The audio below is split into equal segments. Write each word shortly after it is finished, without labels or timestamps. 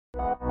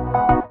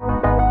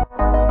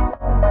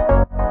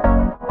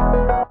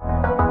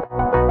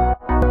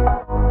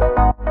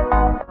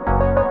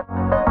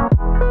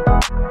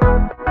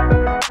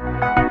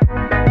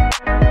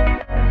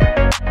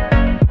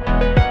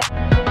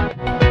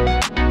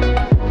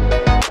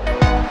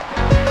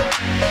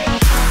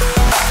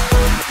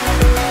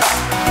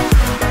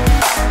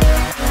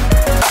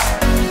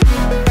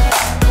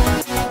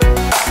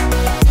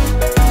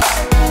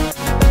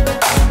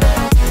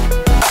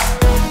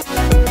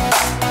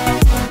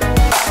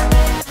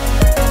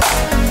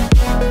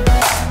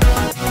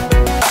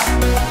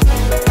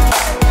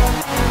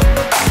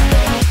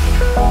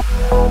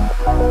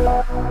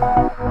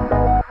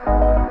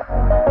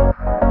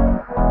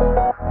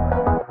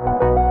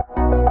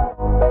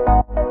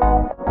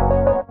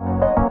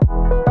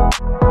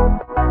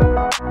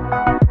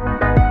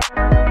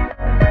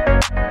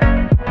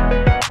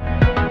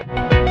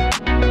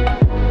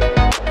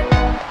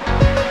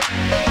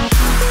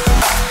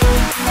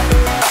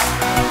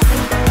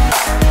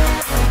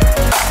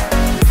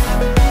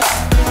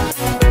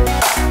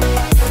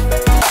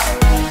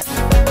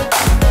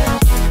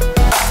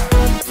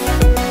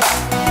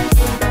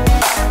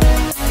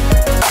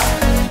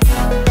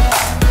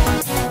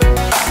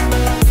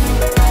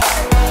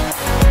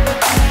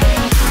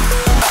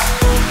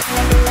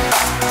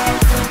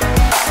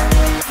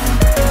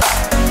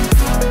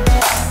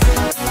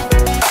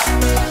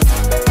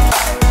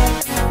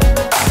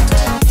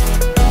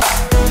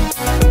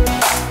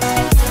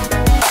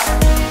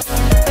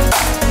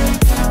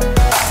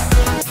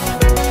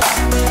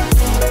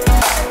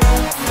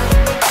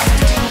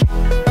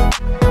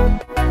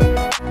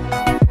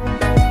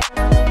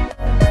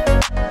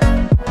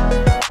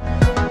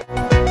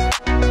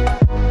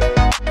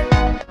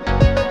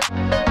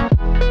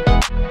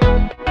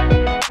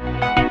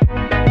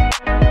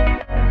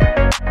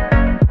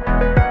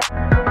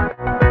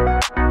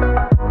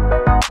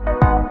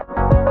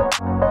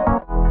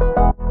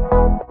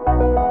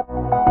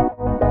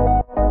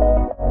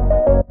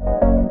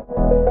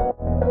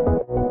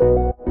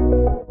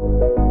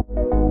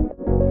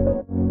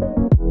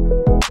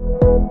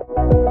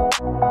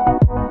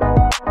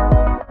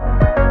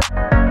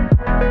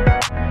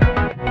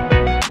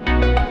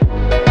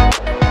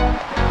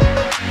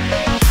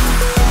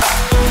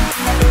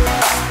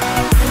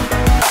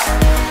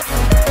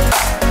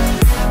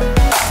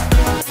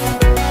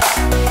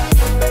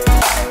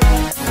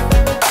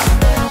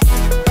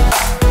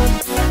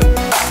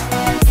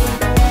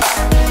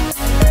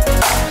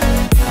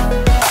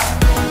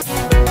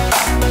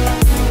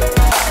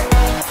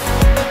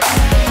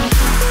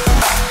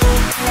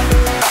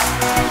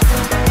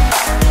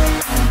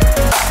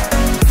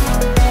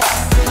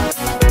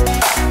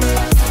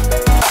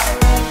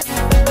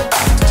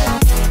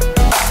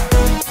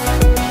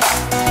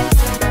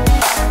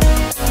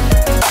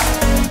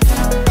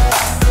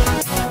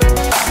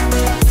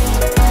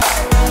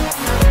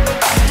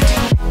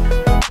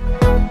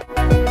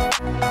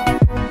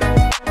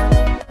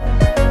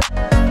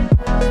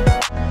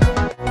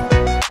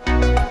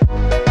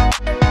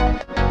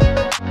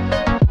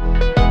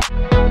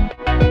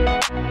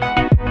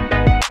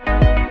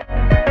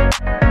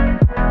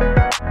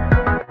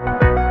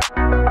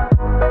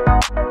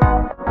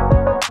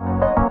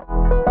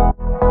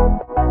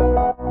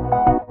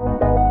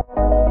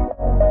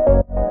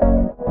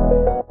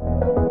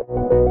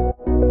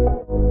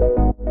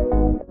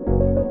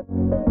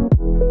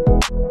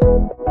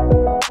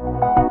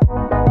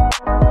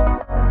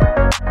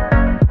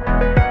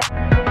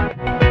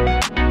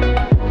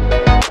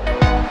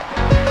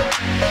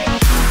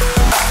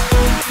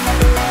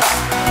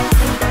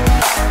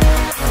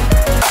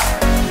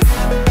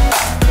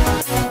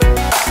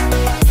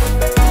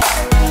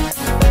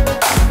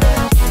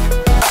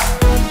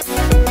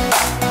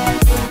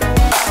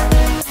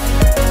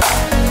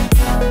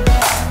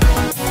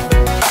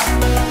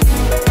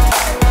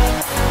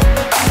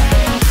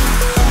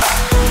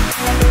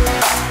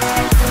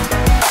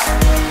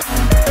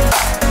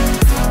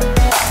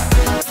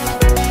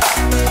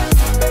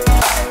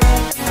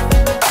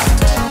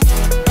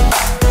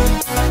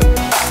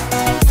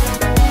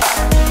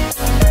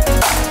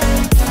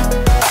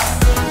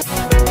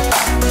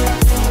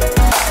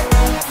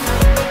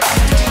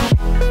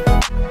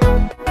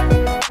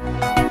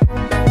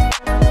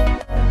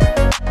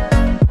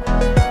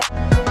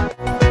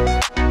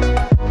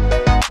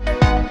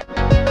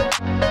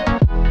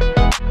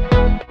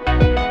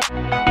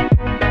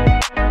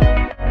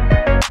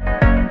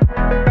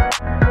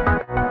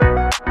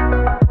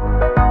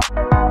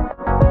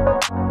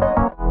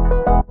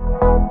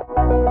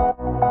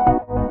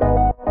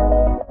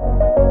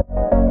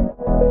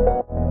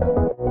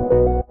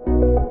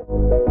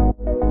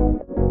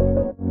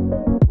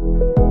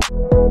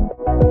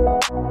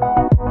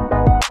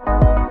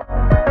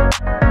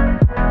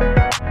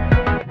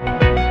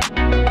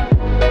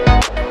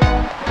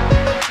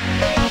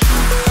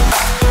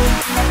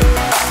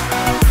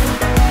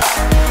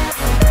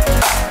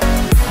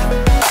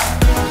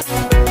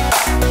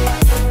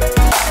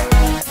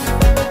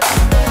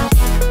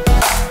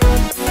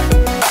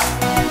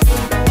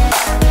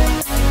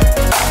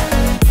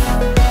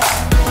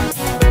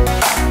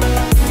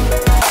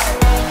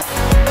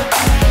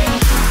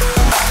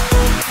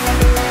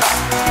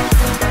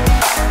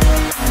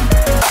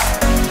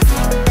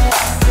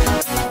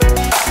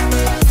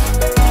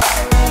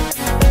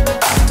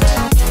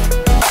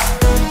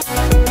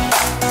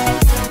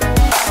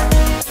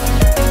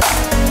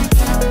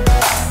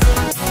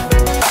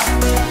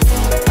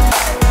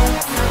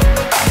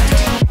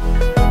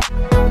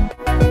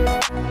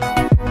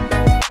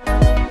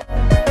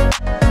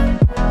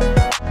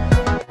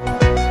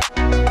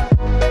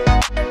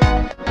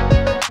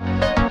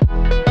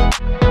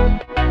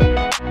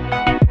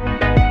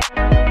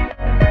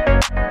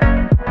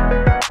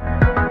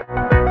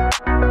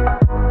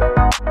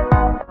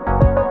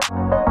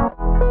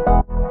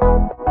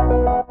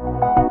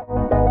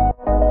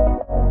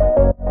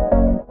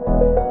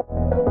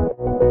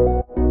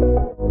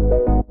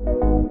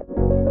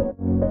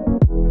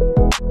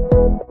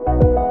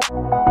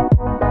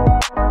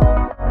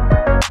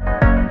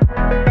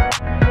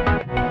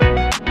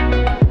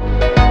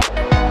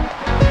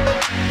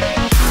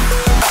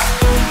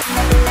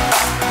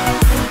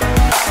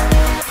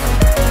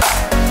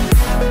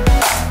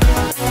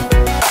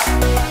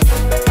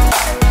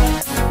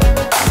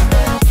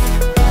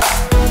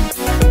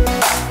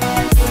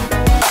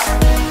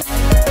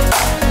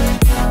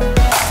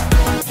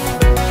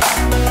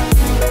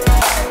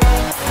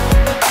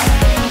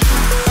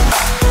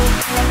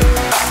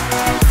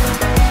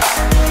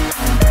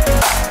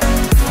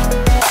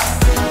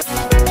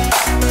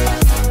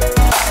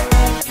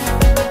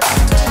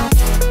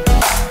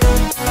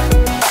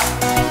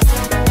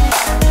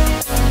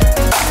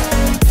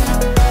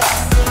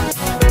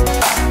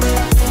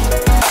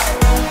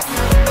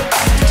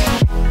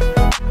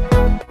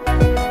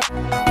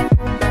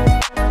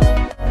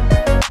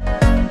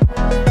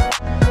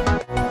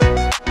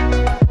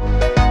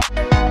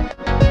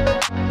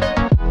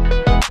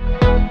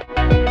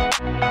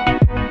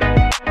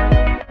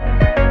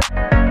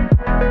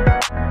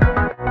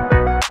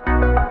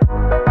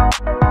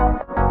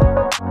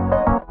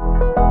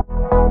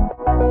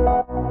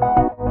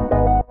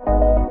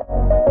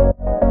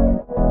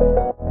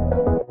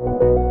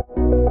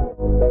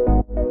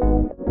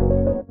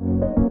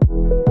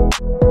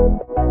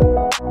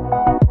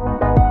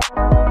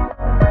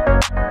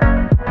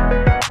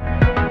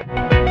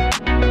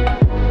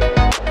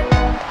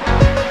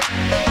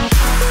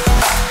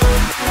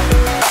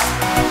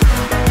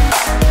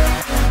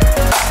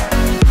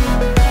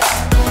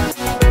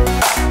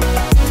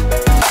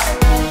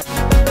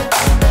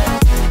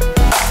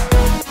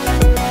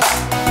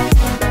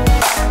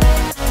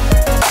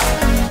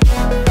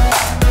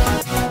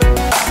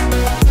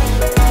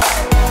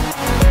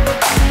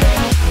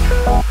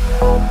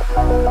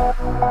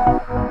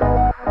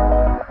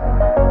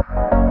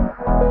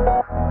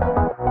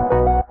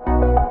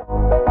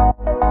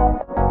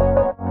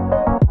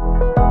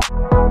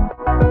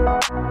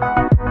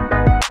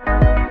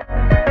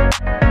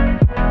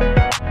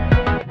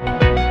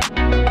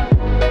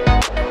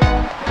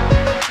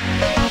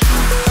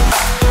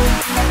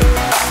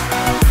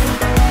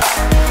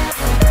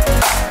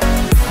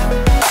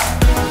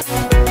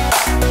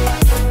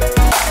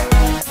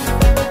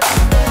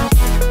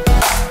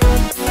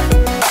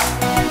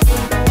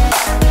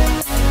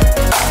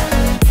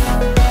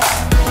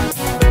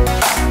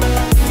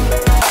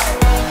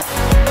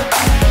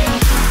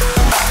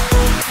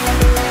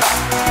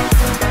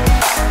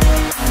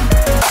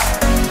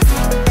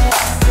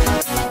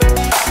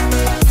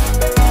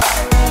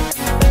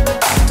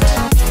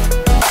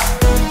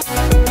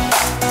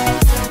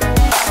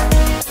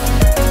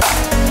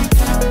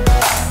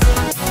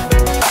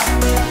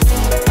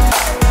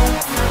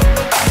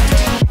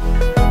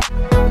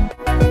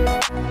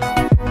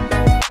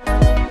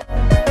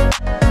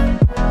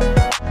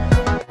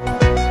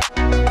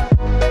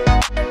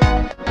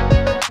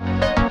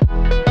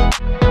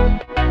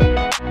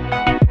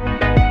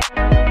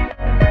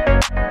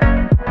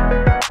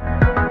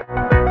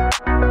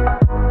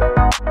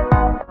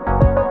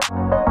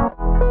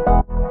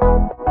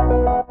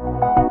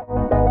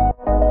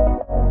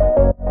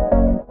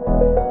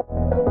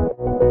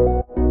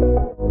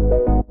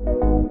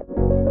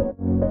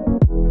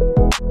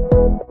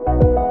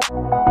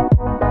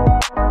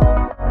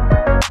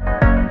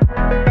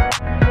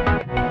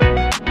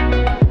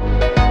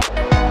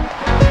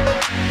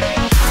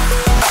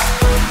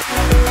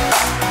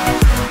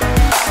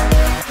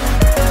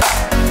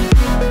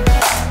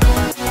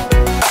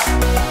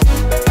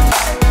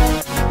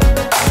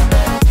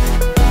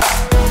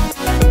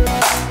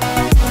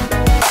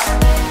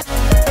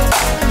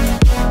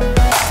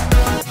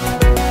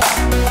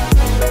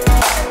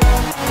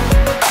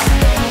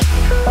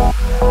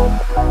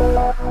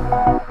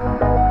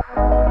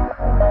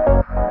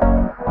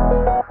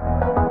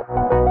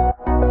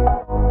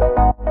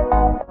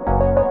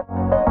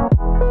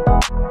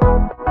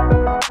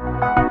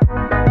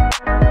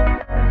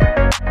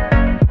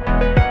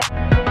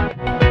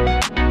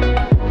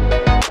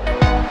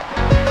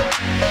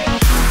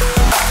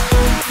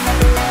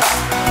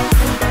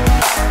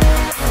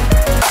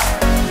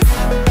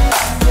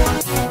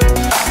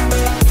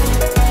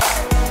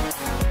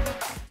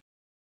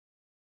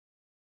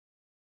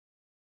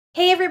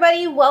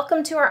everybody,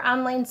 welcome to our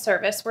online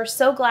service. We're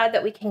so glad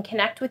that we can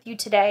connect with you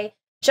today.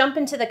 Jump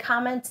into the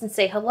comments and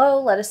say hello.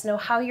 Let us know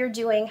how you're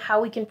doing, how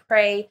we can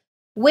pray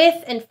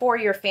with and for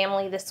your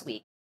family this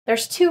week.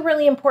 There's two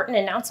really important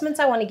announcements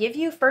I want to give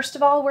you. First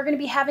of all, we're going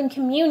to be having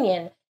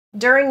communion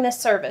during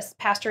this service.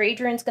 Pastor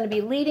Adrian's going to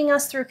be leading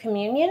us through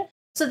communion.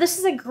 So this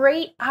is a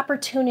great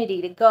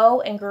opportunity to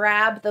go and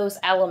grab those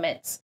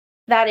elements.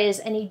 That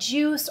is any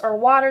juice or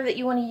water that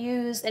you want to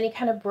use, any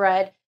kind of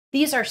bread.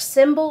 These are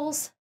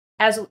symbols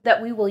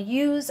that we will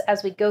use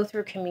as we go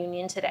through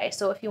communion today.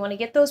 So if you want to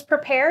get those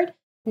prepared,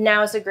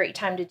 now is a great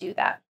time to do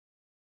that.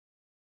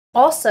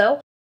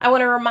 Also, I want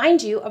to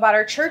remind you about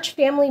our church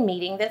family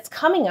meeting that's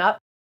coming up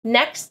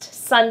next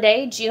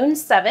Sunday, June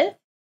 7th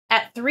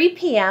at 3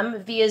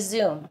 p.m. via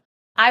Zoom.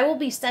 I will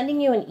be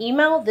sending you an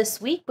email this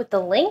week with the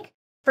link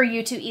for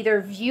you to either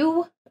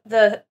view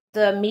the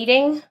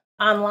meeting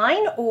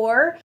online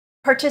or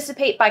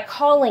participate by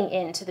calling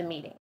into the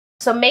meeting.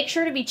 So make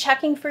sure to be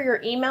checking for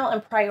your email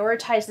and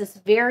prioritize this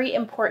very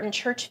important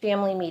church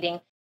family meeting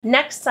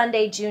next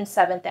Sunday, June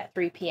 7th at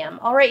 3 p.m.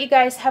 All right, you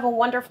guys, have a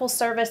wonderful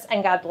service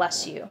and God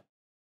bless you.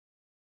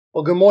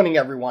 Well, good morning,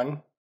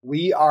 everyone.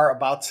 We are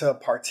about to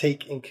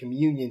partake in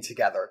communion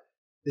together.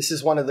 This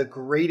is one of the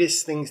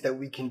greatest things that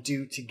we can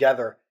do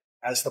together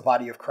as the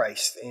body of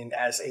Christ and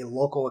as a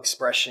local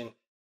expression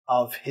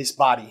of his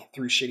body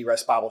through Shady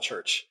Rest Bible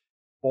Church.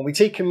 When we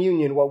take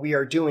communion, what we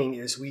are doing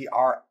is we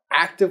are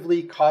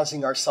actively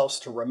causing ourselves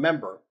to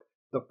remember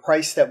the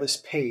price that was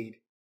paid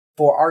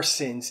for our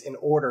sins in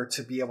order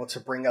to be able to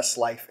bring us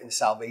life and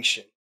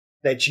salvation,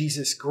 that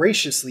Jesus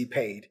graciously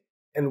paid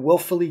and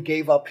willfully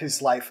gave up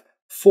his life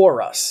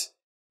for us.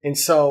 And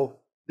so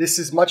this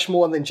is much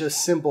more than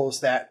just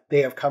symbols that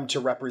they have come to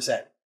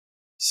represent.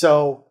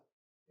 So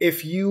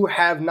if you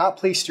have not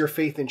placed your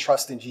faith and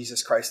trust in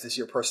Jesus Christ as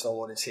your personal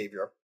Lord and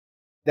Savior,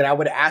 then I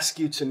would ask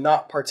you to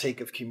not partake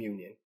of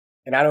communion.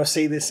 And I don't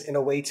say this in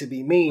a way to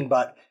be mean,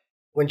 but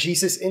when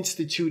Jesus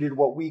instituted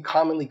what we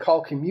commonly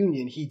call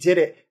communion, he did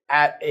it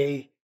at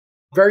a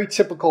very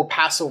typical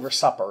Passover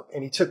supper.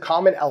 And he took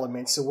common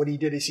elements. And what he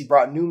did is he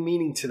brought new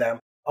meaning to them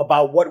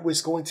about what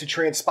was going to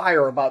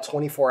transpire about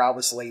 24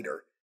 hours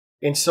later.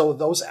 And so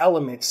those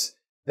elements,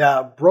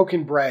 the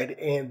broken bread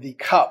and the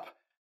cup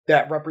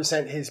that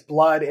represent his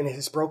blood and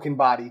his broken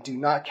body, do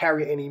not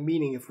carry any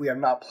meaning if we have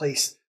not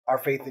placed our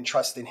faith and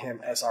trust in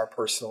him as our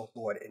personal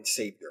Lord and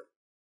Savior.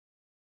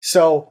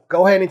 So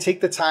go ahead and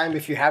take the time,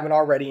 if you haven't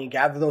already, and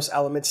gather those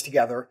elements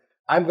together.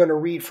 I'm going to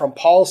read from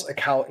Paul's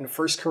account in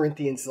 1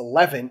 Corinthians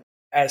 11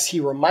 as he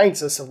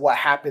reminds us of what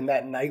happened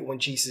that night when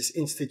Jesus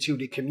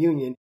instituted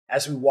communion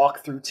as we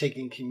walk through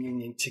taking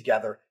communion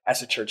together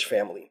as a church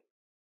family.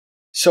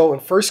 So in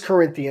 1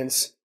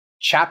 Corinthians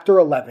chapter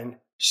 11,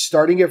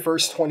 starting at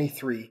verse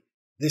 23,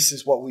 this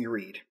is what we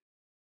read.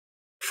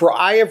 For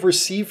I have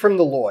received from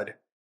the Lord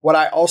what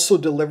I also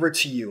delivered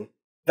to you,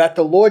 that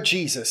the Lord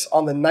Jesus,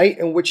 on the night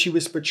in which he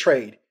was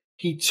betrayed,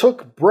 he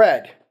took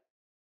bread,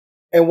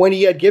 and when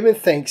he had given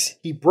thanks,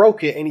 he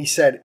broke it, and he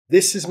said,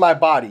 "This is my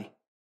body,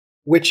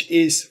 which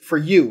is for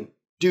you.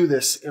 Do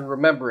this in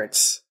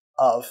remembrance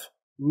of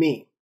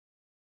me."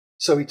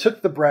 So he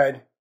took the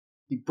bread,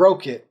 he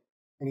broke it,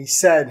 and he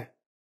said,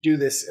 "Do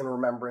this in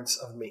remembrance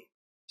of me."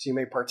 So you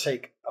may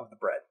partake of the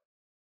bread.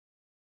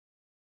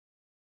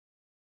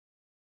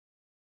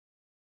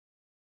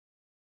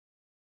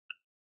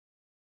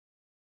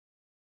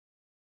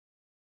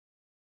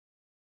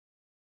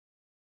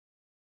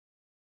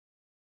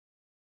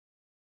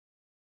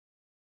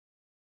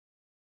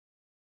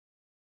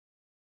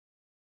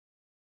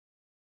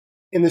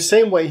 In the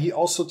same way, he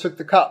also took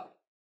the cup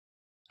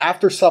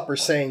after supper,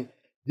 saying,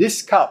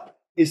 "This cup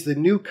is the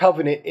new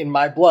covenant in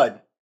my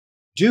blood.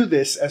 Do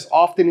this as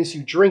often as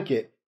you drink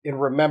it in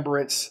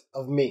remembrance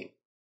of me."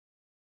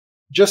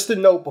 Just a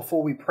note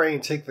before we pray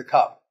and take the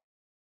cup.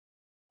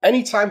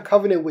 Anytime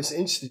covenant was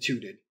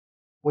instituted,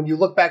 when you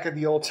look back at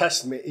the Old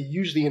Testament, it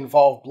usually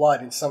involved blood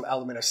and some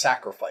element of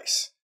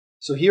sacrifice.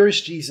 So here is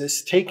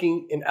Jesus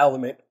taking an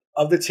element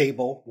of the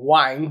table,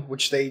 wine,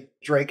 which they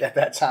drank at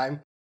that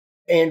time,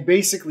 and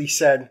basically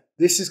said,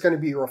 "This is going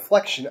to be a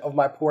reflection of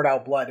my poured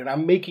out blood, and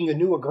I'm making a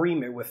new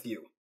agreement with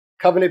you."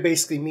 Covenant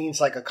basically means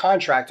like a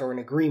contract or an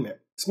agreement.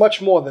 It's much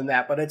more than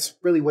that, but it's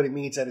really what it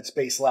means at its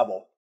base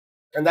level.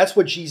 And that's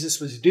what Jesus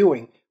was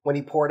doing when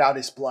he poured out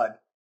his blood.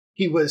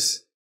 He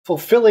was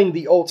fulfilling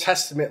the Old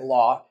Testament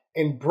law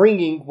and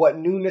bringing what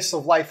newness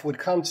of life would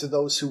come to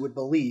those who would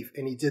believe,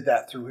 and he did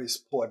that through his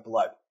poured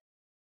blood.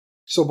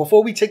 So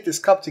before we take this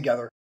cup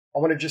together, I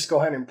want to just go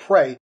ahead and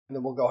pray, and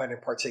then we'll go ahead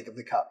and partake of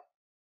the cup.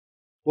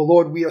 Well,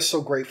 Lord, we are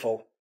so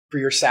grateful for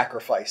your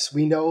sacrifice.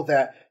 We know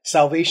that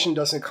salvation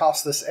doesn't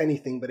cost us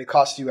anything, but it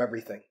costs you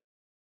everything.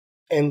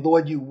 And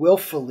Lord, you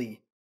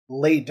willfully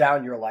laid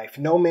down your life.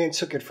 No man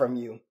took it from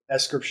you,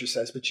 as Scripture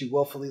says, but you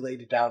willfully laid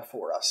it down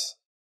for us.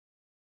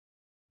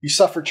 You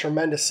suffered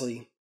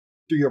tremendously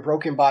through your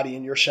broken body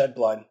and your shed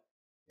blood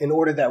in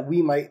order that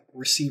we might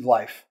receive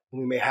life and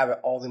we may have it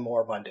all the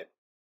more abundant.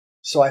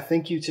 So I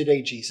thank you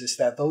today, Jesus,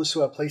 that those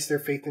who have placed their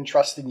faith and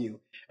trust in you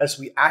as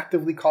we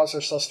actively cause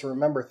ourselves to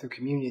remember through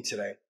communion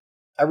today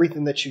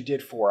everything that you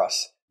did for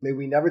us. May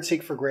we never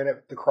take for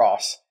granted the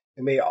cross,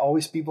 and may it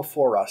always be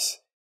before us,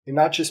 and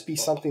not just be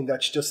something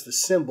that's just a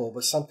symbol,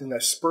 but something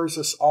that spurs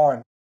us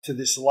on to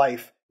this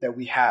life that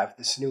we have,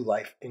 this new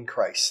life in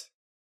Christ.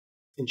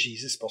 In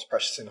Jesus' most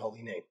precious and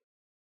holy name,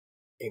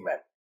 amen.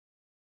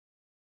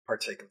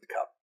 Partake of the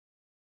cup.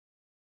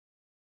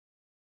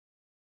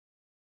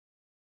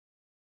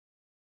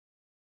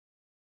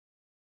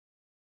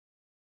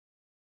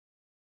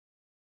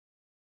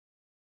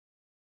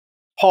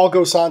 Paul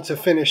goes on to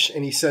finish,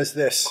 and he says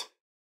this,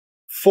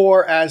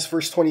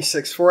 verse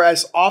 26, for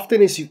as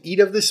often as you eat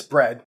of this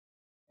bread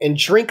and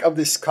drink of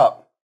this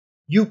cup,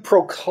 you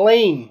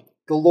proclaim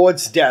the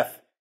Lord's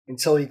death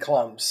until he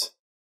comes.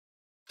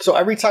 So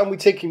every time we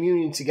take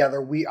communion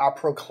together, we are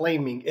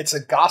proclaiming. It's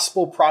a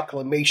gospel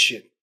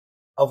proclamation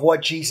of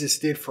what Jesus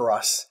did for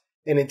us.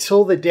 And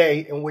until the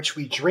day in which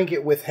we drink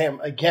it with him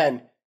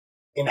again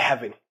in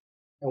heaven,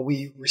 and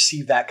we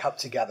receive that cup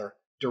together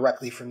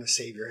directly from the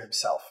Savior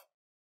himself.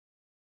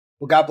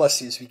 Well, God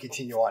bless you as we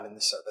continue on in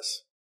this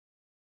service.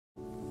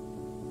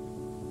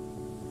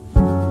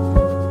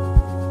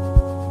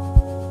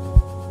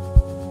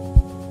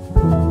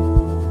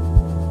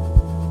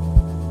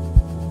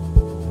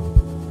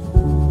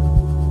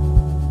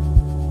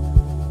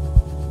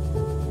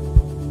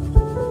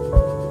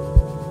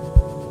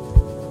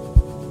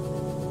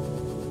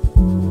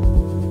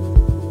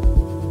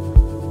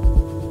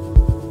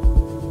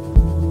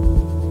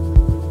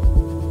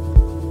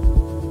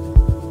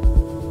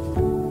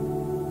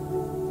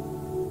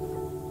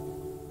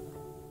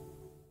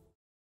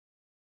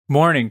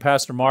 Morning,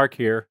 Pastor Mark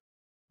here,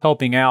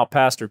 helping out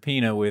Pastor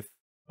Pina with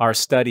our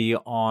study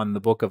on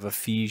the book of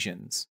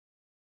Ephesians.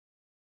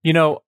 You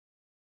know,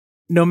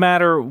 no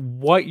matter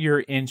what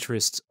your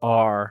interests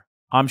are,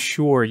 I'm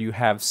sure you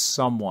have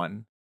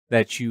someone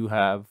that you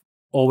have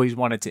always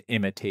wanted to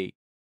imitate.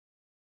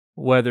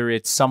 Whether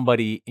it's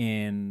somebody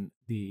in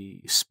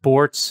the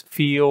sports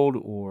field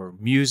or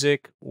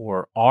music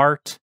or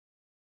art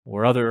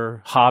or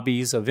other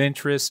hobbies of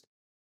interest,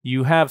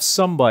 you have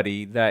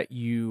somebody that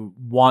you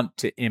want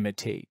to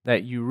imitate,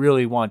 that you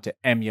really want to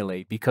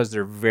emulate because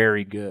they're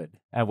very good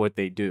at what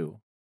they do.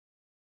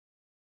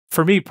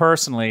 For me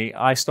personally,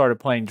 I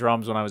started playing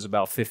drums when I was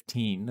about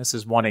 15. This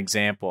is one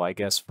example, I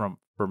guess, from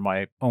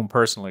my own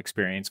personal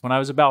experience. When I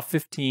was about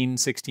 15,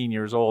 16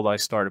 years old, I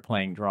started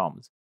playing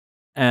drums.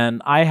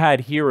 And I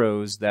had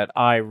heroes that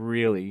I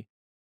really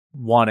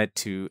wanted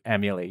to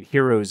emulate,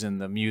 heroes in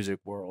the music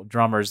world,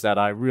 drummers that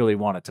I really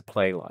wanted to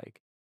play like.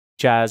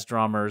 Jazz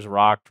drummers,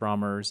 rock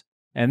drummers.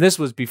 And this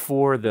was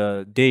before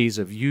the days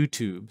of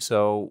YouTube.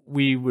 So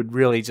we would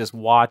really just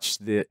watch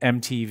the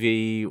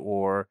MTV,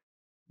 or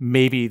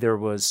maybe there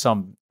was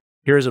some,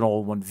 here's an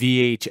old one,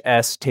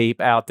 VHS tape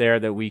out there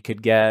that we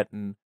could get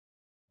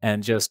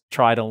and just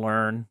try to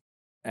learn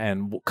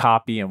and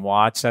copy and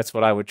watch. That's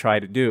what I would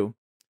try to do.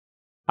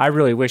 I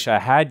really wish I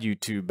had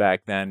YouTube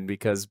back then,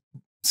 because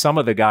some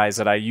of the guys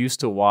that I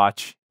used to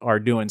watch are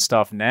doing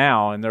stuff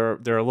now, and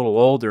they're a little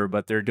older,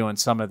 but they're doing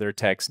some of their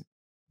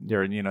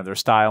their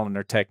style and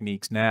their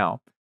techniques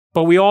now.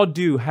 But we all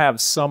do have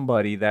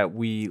somebody that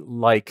we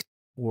like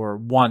or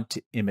want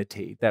to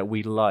imitate, that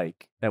we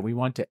like, that we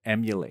want to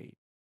emulate.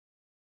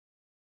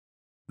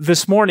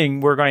 This morning,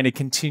 we're going to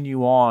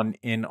continue on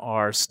in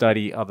our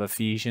study of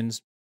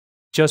Ephesians.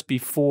 Just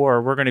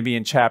before, we're going to be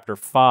in chapter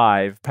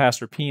 5.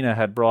 Pastor Pina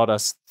had brought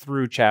us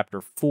through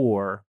chapter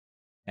 4.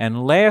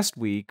 And last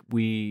week,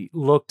 we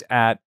looked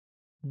at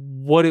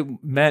what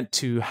it meant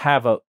to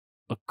have a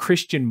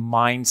Christian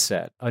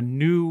mindset, a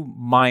new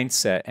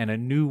mindset, and a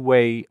new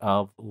way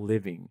of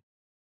living.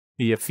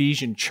 The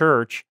Ephesian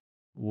church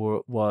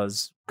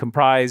was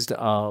comprised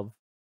of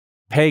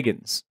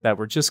pagans that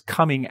were just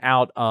coming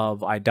out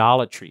of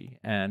idolatry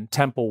and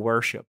temple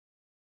worship.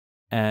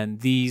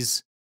 And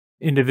these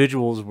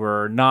individuals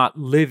were not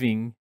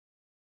living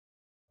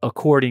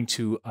according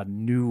to a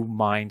new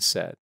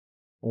mindset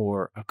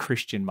or a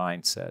Christian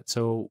mindset.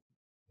 So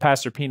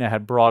Pastor Pina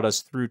had brought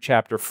us through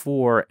chapter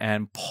 4,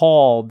 and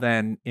Paul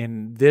then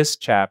in this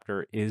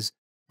chapter is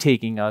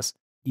taking us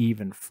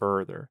even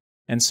further.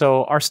 And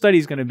so our study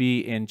is going to be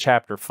in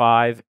chapter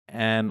 5,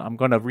 and I'm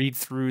going to read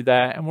through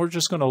that, and we're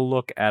just going to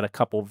look at a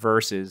couple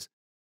verses,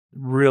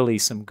 really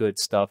some good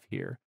stuff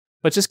here.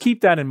 But just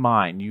keep that in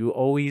mind. You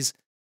always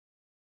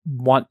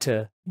want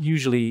to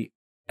usually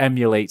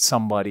emulate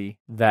somebody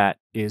that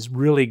is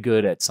really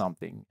good at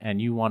something,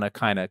 and you want to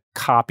kind of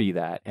copy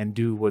that and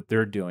do what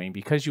they're doing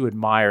because you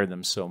admire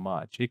them so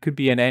much. It could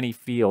be in any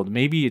field.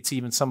 Maybe it's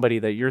even somebody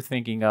that you're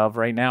thinking of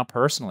right now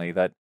personally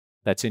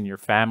that's in your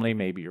family,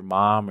 maybe your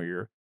mom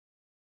or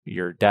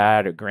your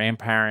dad or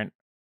grandparent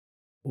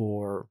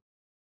or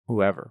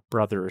whoever,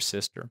 brother or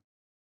sister.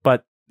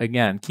 But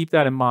again, keep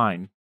that in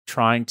mind,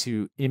 trying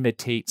to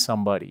imitate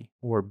somebody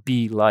or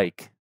be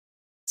like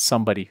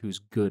somebody who's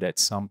good at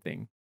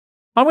something.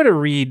 I'm going to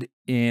read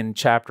in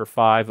chapter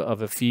 5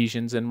 of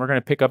Ephesians, and we're going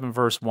to pick up in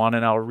verse 1,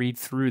 and I'll read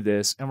through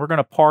this, and we're going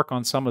to park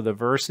on some of the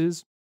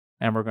verses,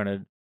 and we're going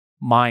to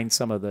mine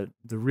some of the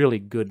really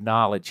good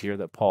knowledge here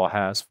that Paul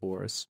has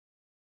for us.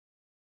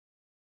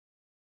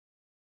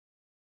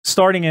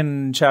 Starting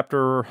in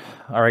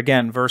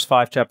verse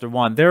 5, chapter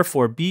 1,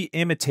 therefore be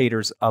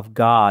imitators of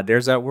God.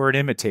 There's that word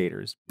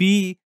imitators.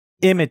 Be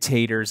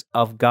imitators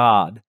of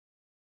God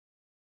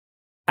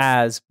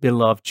as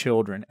beloved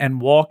children,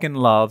 and walk in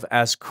love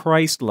as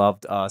Christ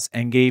loved us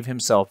and gave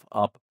himself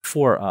up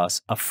for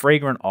us, a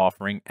fragrant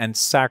offering and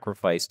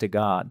sacrifice to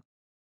God.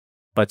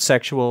 But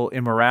sexual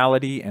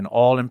immorality and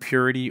all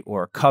impurity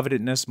or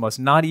covetousness must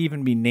not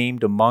even be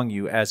named among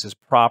you, as is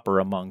proper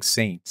among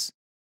saints.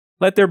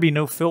 Let there be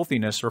no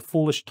filthiness or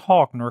foolish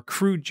talk, nor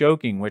crude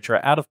joking, which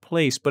are out of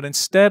place, but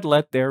instead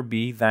let there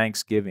be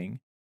thanksgiving.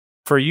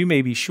 For you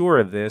may be sure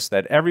of this,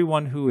 that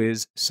everyone who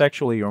is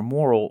sexually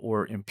immoral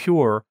or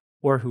impure,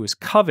 or who is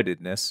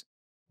covetous,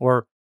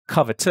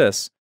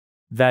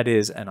 that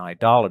is, an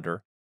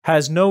idolater,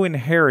 has no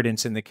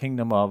inheritance in the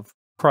kingdom of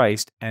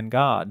Christ and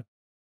God.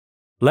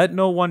 Let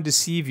no one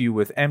deceive you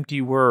with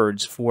empty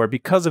words, for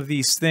because of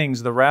these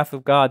things the wrath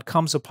of God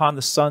comes upon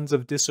the sons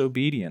of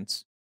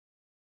disobedience.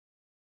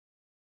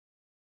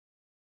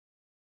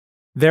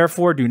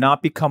 Therefore do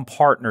not become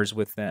partners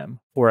with them,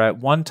 for at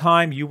one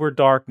time you were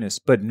darkness,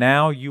 but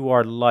now you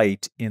are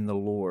light in the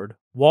Lord.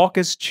 Walk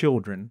as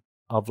children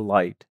of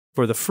light,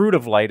 for the fruit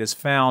of light is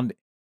found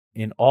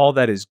in all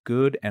that is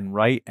good and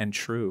right and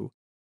true,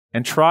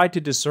 and try to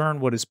discern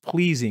what is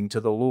pleasing to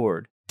the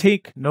Lord.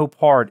 Take no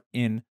part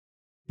in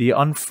the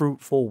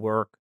unfruitful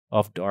work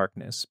of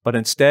darkness, but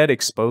instead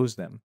expose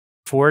them.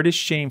 For it is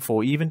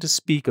shameful even to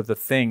speak of the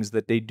things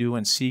that they do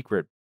in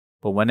secret.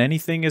 But when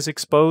anything is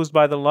exposed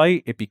by the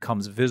light, it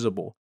becomes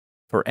visible.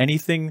 For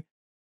anything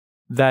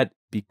that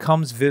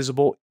becomes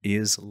visible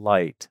is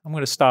light. I'm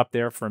going to stop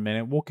there for a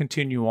minute. We'll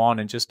continue on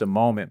in just a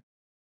moment.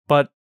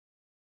 But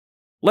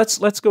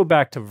let's go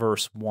back to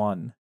verse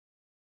 1.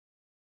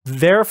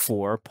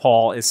 Therefore,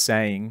 Paul is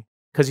saying,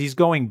 because he's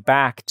going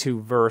back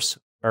to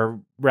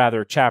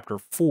chapter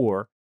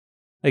 4,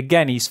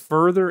 again, he's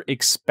further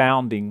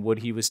expounding what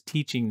he was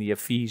teaching the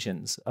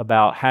Ephesians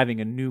about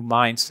having a new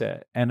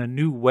mindset and a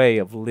new way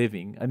of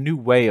living, a new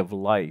way of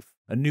life,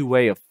 a new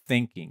way of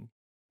thinking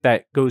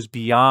that goes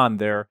beyond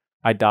their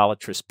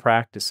idolatrous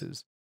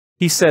practices.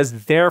 He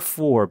says,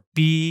 therefore,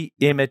 be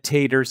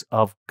imitators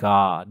of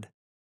God.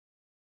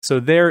 So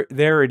there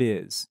it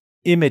is,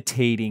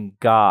 imitating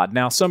God.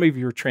 Now, some of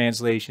your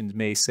translations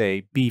may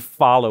say, be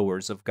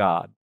followers of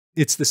God.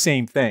 It's the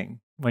same thing.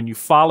 When you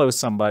follow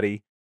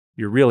somebody,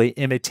 you're really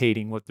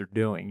imitating what they're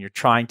doing. You're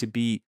trying to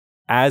be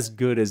as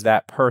good as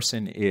that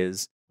person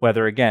is,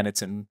 whether, again,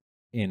 it's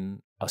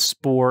in a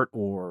sport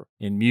or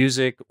in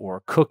music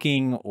or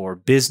cooking or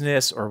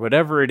business or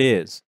whatever it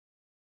is.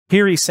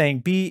 Here he's saying,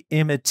 be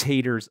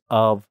imitators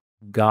of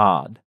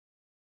God.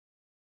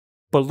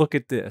 But look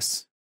at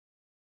this.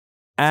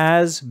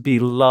 As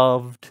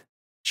beloved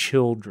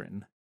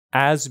children.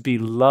 As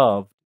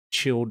beloved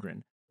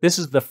children. This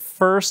is the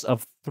first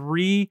of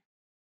 3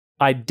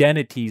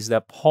 identities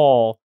that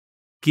Paul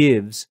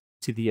gives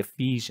to the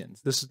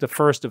Ephesians. This is the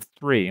first of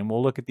 3, and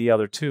we'll look at the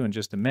other 2 in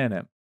just a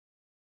minute.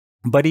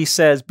 But he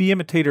says, be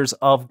imitators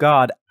of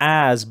God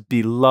as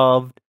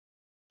beloved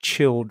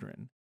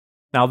children.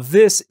 Now,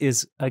 this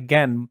is,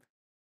 again,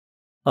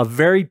 a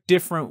very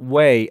different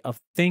way of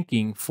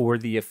thinking for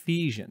the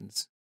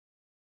Ephesians.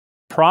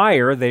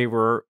 Prior, they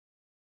were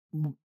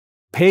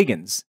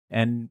pagans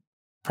and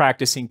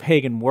practicing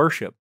pagan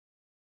worship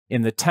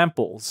in the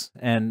temples,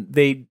 and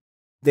they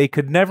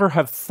could never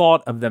have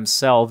thought of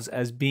themselves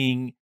as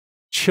being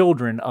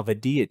children of a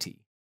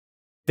deity.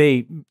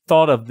 They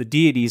thought of the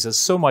deities as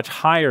so much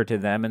higher to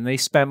them, and they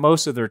spent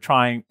most of their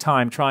time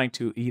trying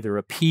to either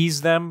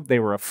appease them, they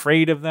were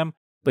afraid of them.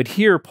 But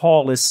here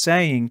Paul is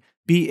saying,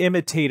 be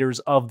imitators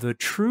of the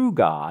true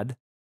God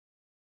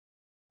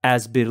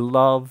as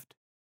beloved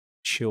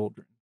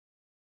children.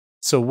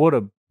 So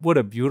what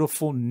a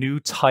beautiful new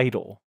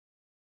title.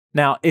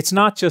 Now, it's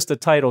not just a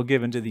title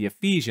given to the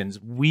Ephesians.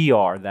 We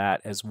are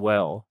that as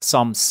well.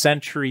 Some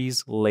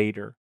centuries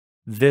later,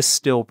 this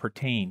still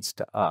pertains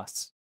to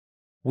us.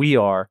 We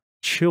are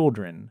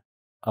children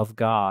of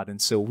God,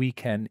 and so we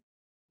can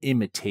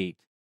imitate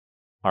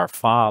our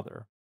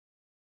Father.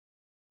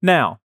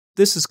 Now,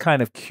 this is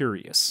kind of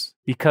curious,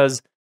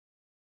 because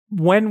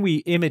when we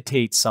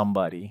imitate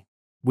somebody,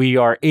 we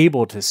are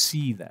able to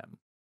see them.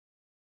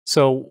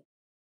 So,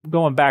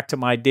 going back to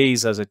my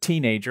days as a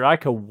teenager, I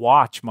could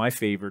watch my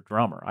favorite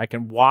drummer. I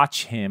can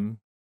watch him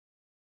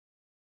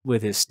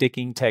with his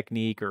sticking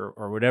technique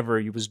or whatever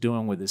he was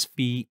doing with his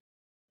feet.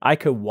 I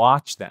could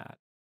watch that.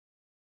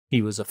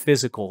 He was a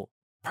physical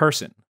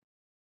person.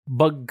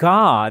 But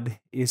God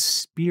is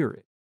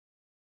spirit.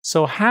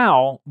 So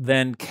how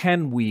then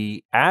can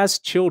we, as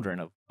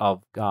children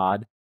of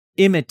God,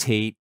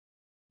 imitate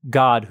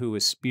God who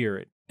is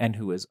spirit and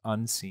who is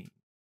unseen?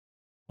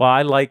 Well,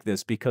 I like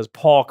this because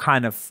Paul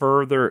kind of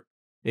further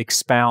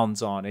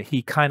expounds on it.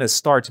 He kind of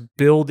starts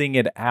building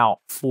it out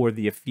for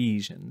the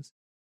Ephesians.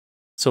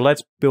 So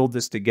let's build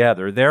this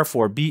together.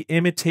 Therefore, be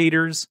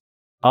imitators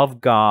of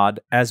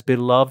God as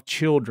beloved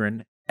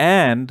children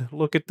And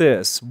look at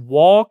this,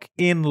 walk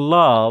in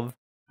love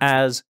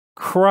as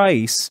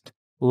Christ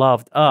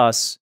loved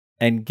us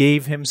and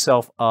gave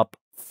himself up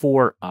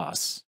for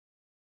us.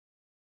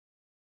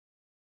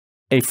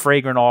 A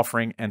fragrant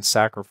offering and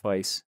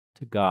sacrifice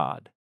to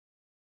God.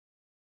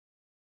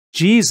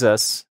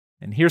 Jesus,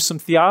 and here's some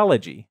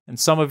theology, and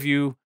some of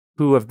you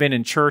who have been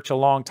in church a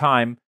long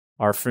time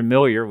are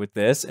familiar with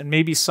this, and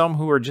maybe some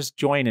who are just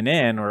joining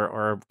in or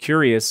are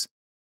curious.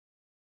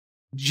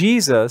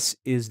 Jesus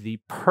is the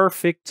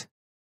perfect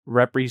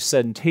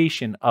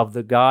representation of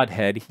the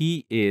Godhead.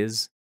 He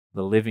is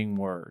the living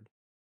Word.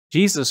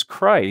 Jesus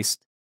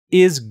Christ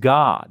is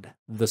God,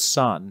 the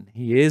Son.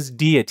 He is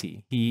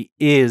deity. He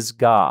is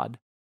God.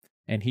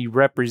 And he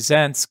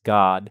represents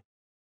God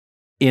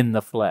in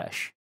the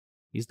flesh.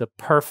 He's the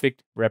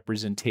perfect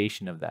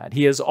representation of that.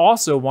 He is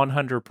also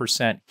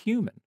 100%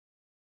 human.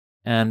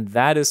 And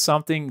that is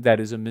something that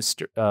is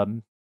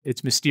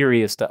it's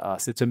mysterious to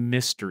us. It's a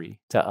mystery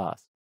to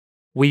us.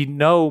 We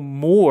know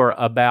more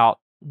about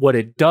what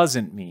it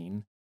doesn't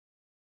mean,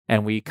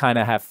 and we kind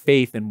of have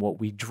faith in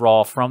what we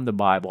draw from the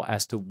Bible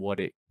as to what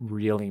it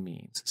really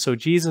means. So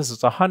Jesus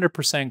is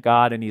 100%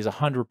 God, and he's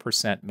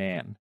 100%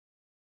 man.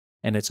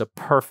 And it's a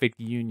perfect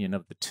union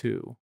of the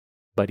two,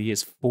 but he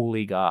is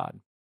fully God.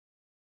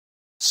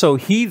 So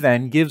he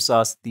then gives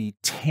us the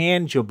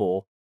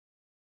tangible,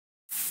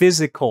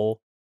 physical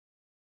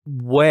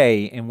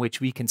way in which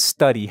we can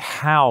study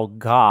how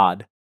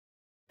God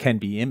can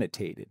be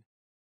imitated.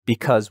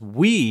 Because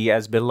we,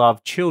 as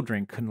beloved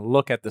children, can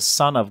look at the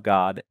Son of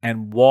God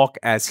and walk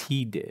as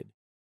he did.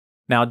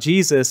 Now,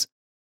 Jesus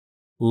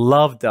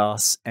loved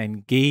us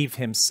and gave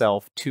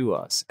himself to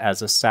us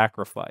as a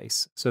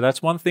sacrifice. So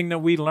that's one thing that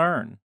we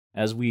learn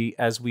as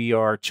we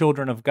are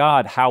children of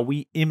God. How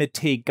we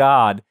imitate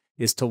God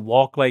is to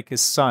walk like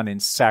his Son in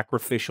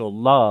sacrificial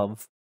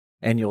love.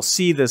 And you'll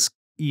see this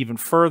even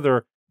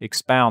further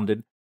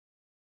expounded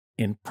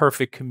in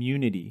perfect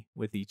community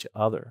with each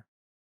other.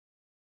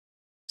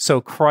 So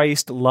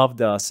Christ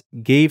loved us,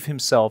 gave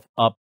himself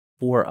up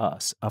for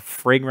us, a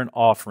fragrant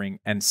offering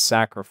and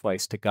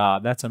sacrifice to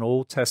God. That's an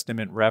Old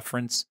Testament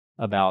reference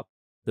about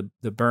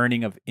the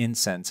burning of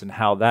incense and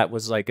how that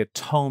was like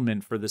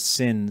atonement for the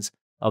sins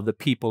of the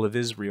people of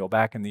Israel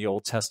back in the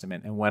Old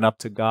Testament, and went up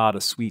to God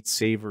a sweet,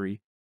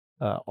 savory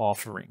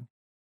offering.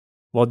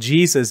 Well,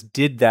 Jesus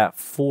did that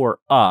for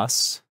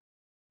us,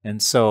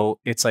 and so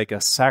it's like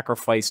a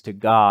sacrifice to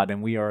God,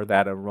 and we are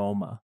that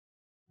aroma.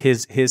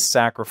 His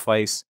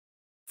sacrifice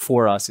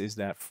for us is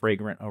that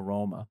fragrant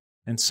aroma.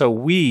 And so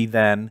we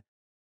then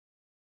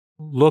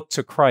look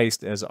to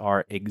Christ as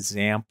our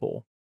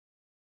example.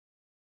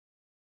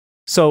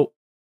 So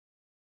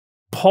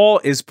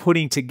Paul is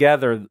putting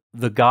together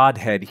the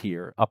Godhead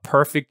here, a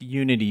perfect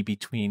unity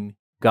between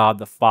God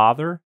the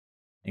Father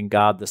and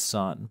God the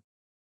Son.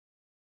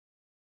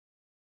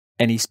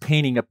 And he's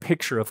painting a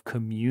picture of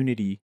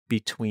community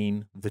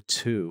between the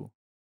two.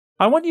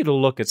 I want you to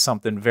look at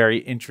something very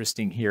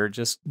interesting here,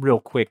 just real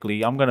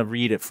quickly. I'm going to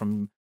read it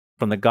from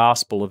the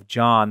Gospel of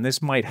John.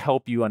 This might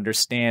help you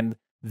understand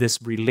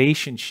this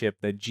relationship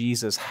that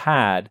Jesus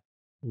had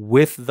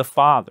with the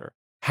Father,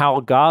 how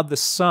God the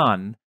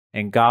Son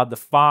and God the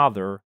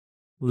Father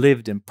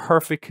lived in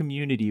perfect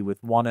community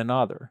with one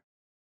another,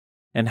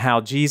 and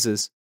how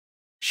Jesus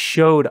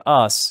showed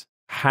us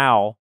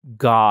how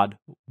God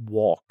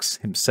walks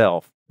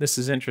himself. This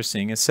is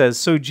interesting. It says,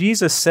 so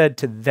Jesus said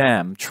to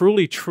them,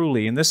 truly,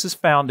 truly, and this is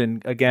found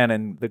again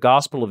in the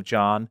Gospel of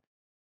John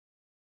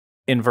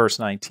in verse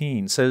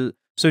 19. So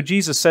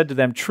Jesus said to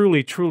them,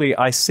 truly, truly,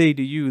 I say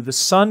to you, the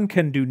Son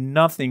can do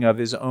nothing of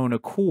his own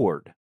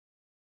accord,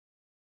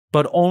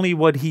 but only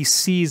what he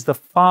sees the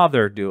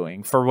Father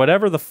doing. For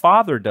whatever the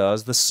Father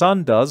does, the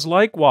Son does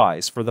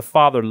likewise. For the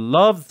Father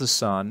loves the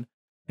Son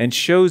and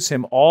shows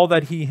him all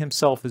that he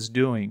himself is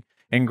doing.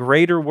 And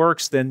greater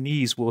works than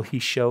these will he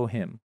show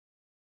him,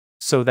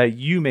 so that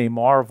you may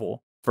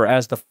marvel. For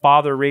as the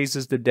Father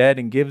raises the dead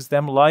and gives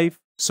them life,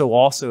 so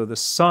also the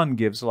Son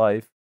gives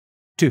life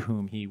to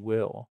whom he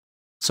will.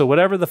 So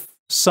whatever the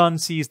Son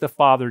sees the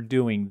Father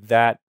doing,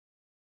 that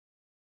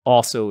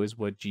also is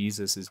what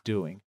Jesus is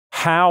doing.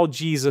 How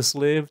Jesus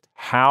lived,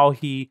 how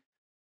he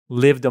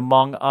lived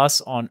among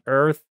us on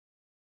earth,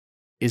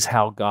 is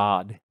how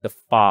God, the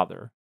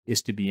Father,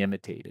 is to be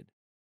imitated.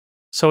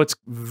 So it's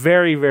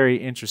very, very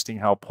interesting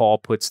how Paul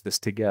puts this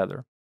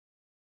together.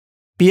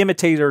 Be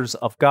imitators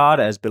of God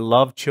as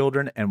beloved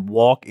children and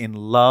walk in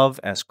love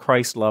as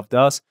Christ loved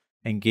us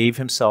and gave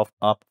himself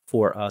up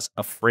for us,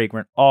 a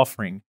fragrant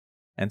offering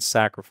and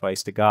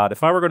sacrifice to God.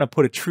 If I were going to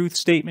put a truth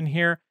statement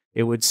here,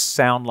 it would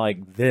sound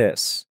like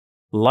this.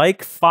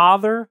 Like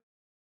Father,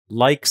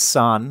 like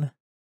Son,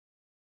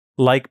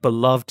 like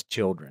beloved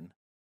children,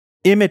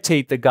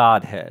 imitate the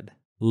Godhead,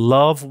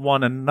 love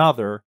one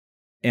another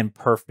in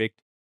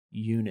perfect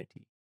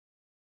unity.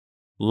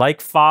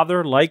 Like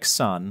Father, like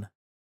Son,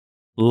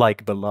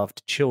 like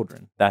beloved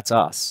children. That's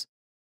us.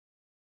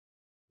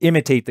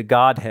 Imitate the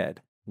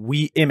Godhead.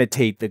 We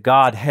imitate the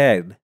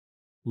Godhead.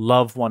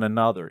 Love one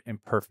another in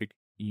perfect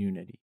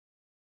unity.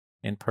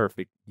 In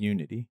perfect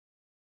unity.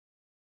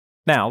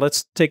 Now,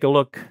 let's take a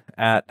look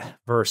at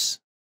verse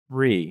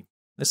 3.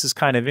 This is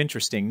kind of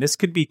interesting. This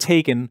could be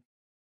taken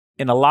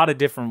in a lot of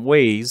different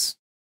ways,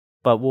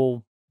 but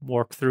we'll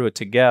work through it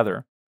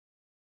together.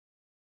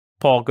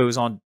 Paul goes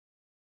on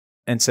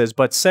and says,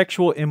 "But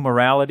sexual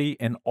immorality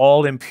and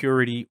all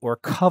impurity or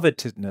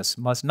covetousness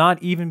must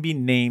not even be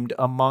named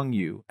among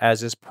you,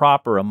 as is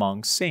proper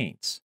among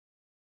saints.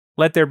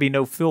 Let there be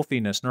no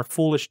filthiness, nor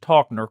foolish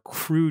talk, nor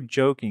crude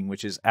joking,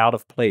 which is out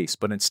of place,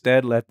 but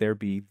instead let there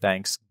be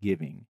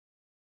thanksgiving."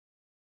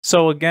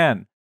 So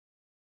again,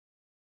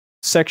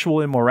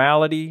 sexual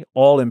immorality,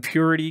 all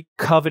impurity,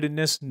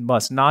 covetousness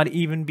must not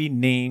even be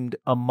named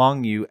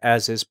among you,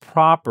 as is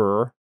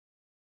proper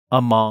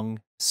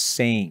among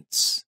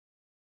saints.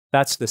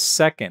 That's the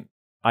second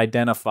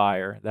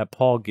identifier that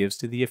Paul gives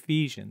to the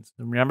Ephesians.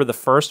 And remember, the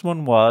first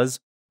one was,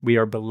 we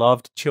are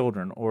beloved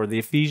children, or the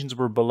Ephesians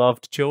were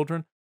beloved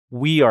children.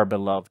 We are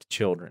beloved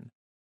children.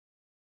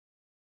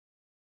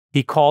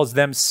 He calls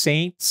them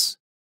saints.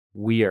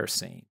 We are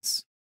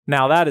saints.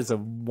 Now, that is a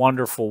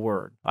wonderful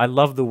word. I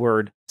love the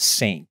word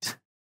saint.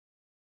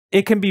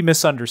 It can be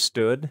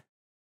misunderstood.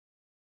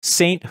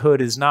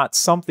 Sainthood is not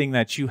something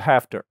that you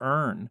have to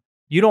earn.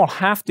 You don't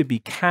have to be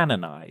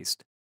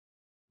canonized.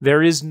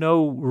 There is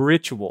no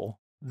ritual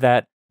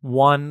that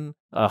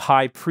a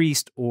high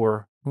priest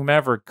or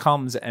whomever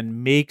comes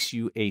and makes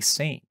you a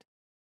saint.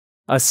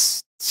 A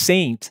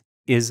saint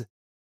is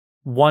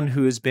one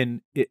who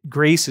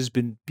grace has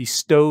been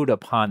bestowed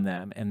upon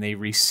them, and they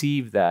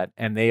receive that,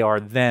 and they are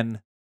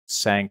then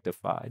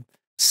sanctified.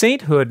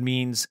 Sainthood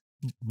means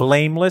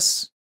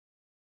blameless,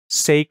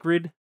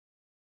 sacred,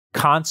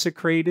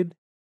 consecrated,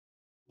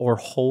 or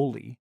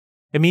holy.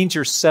 It means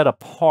you're set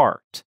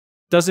apart.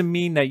 Doesn't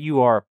mean that you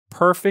are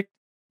perfect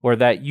or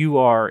that you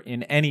are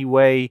in any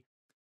way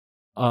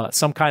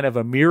some kind of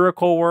a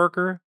miracle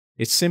worker.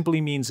 It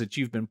simply means that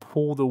you've been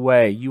pulled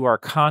away. You are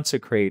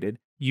consecrated.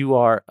 You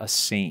are a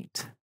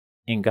saint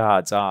in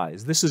God's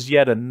eyes. This is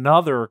yet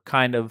another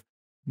kind of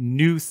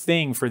new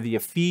thing for the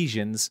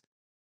Ephesians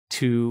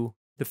to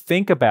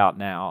think about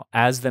now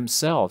as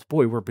themselves.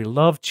 Boy, we're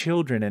beloved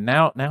children, and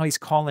now he's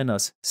calling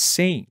us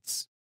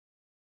saints.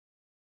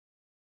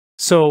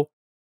 So,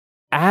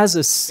 as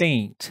a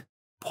saint,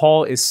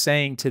 Paul is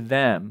saying to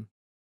them,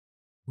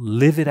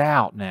 live it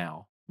out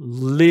now.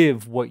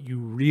 Live what you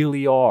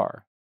really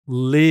are.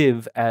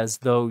 Live as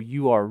though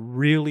you are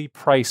really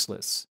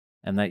priceless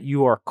and that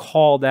you are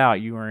called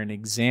out. You are an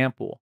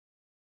example.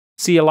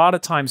 See, a lot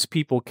of times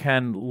people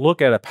can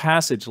look at a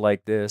passage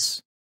like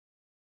this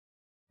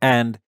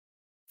and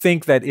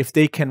think that if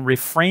they can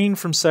refrain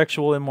from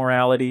sexual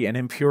immorality and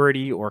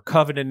impurity or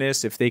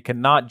covetousness, if they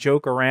cannot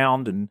joke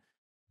around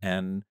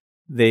and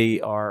they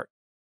are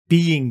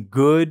being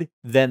good,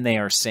 then they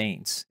are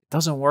saints. It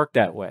doesn't work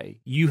that way.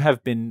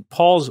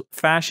 Paul's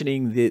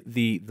fashioning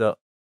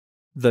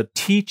the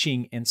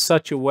teaching in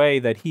such a way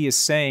that he is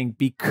saying,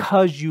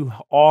 because you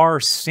are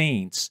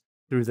saints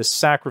through the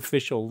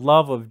sacrificial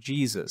love of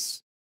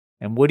Jesus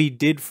and what he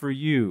did for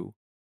you,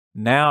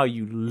 now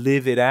you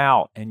live it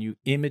out and you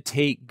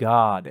imitate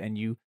God and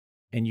you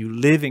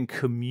live in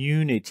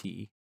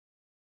community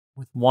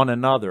with one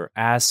another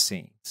as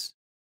saints.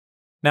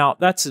 Now,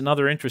 that's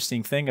another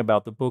interesting thing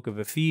about the book of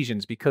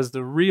Ephesians, because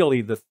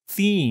the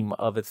theme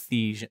of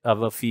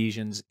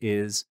Ephesians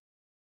is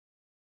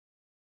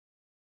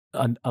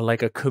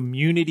like a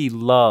community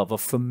love, a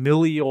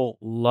familial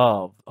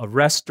love, a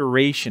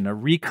restoration, a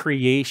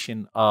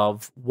recreation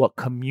of what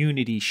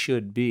community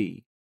should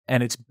be.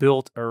 And it's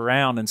built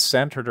around and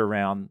centered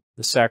around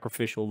the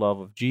sacrificial love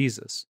of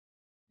Jesus.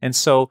 And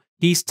so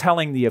he's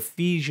telling the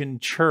Ephesian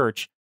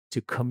church to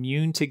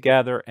commune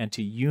together and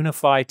to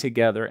unify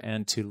together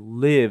and to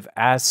live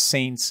as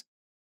saints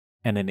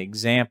and an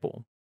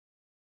example.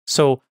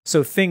 So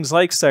things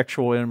like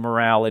sexual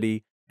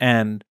immorality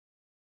and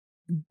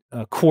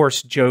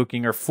coarse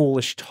joking or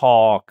foolish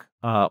talk,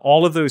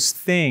 all of those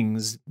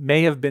things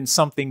may have been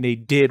something they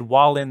did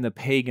while in the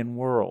pagan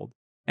world.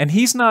 And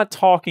he's not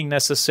talking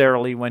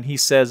necessarily, when he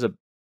says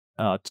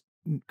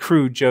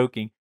crude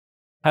joking,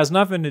 has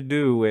nothing to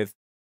do with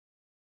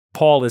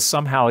Paul is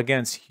somehow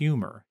against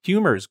humor.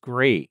 Humor is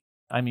great.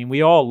 I mean,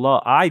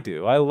 I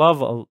do. I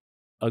love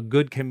a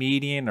good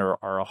comedian or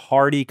a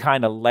hearty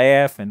kind of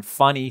laugh and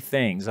funny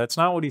things. That's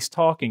not what he's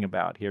talking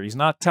about here. He's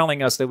not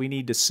telling us that we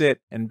need to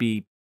sit and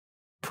be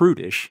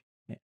prudish.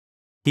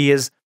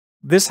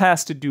 This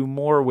has to do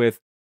more with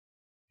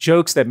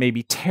jokes that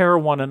maybe tear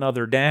one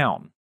another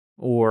down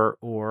or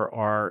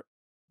are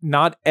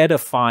not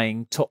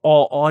edifying to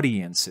all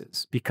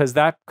audiences, because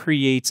that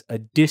creates a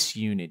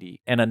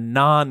disunity and a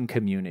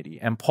non-community.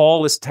 And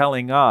Paul is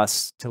telling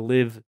us to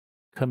live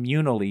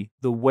communally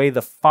the way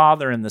the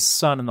Father and the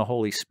Son and the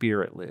Holy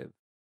Spirit live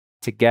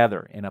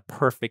together in a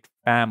perfect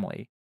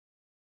family.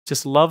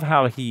 Just love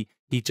how he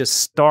just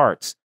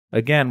starts,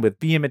 again, with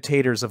be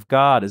imitators of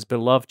God as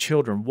beloved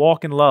children.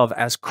 Walk in love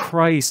as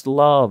Christ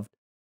loved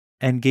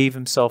and gave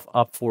himself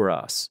up for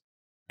us.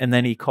 And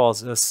then he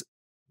calls us,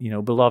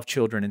 beloved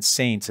children and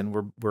saints, and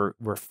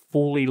we're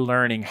fully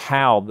learning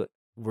how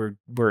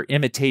we're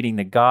imitating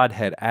the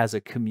Godhead as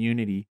a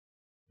community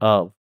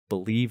of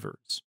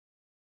believers.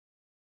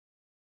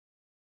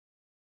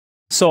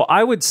 So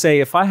I would say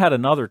if I had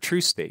another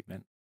truth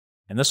statement,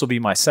 and this will be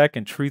my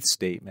second truth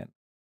statement,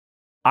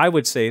 I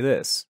would say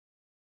this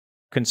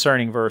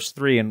concerning verse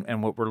 3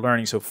 and what we're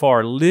learning so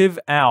far: live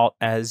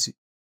as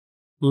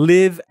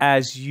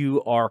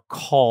you are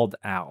called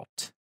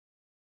out.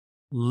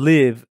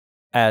 Live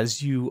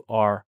as you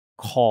are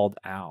called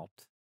out.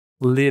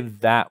 Live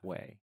that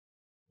way.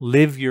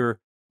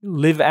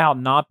 Live out,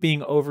 not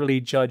being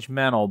overly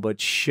judgmental, but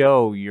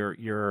show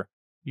your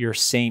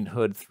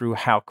sainthood through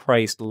how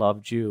Christ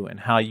loved you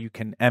and how you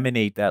can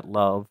emanate that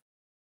love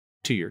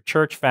to your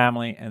church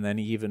family and then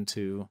even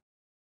to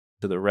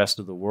the rest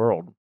of the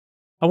world.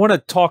 I want to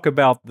talk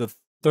about the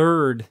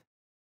third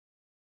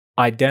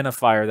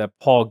identifier that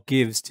Paul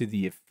gives to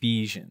the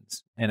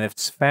Ephesians, and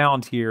it's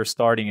found here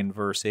starting in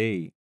verse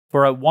 8.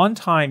 For at one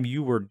time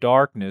you were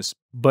darkness,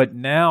 but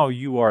now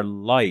you are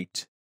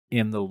light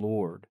in the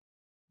Lord.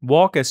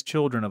 Walk as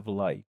children of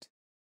light.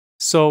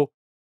 So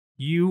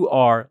you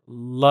are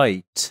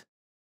light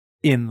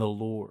in the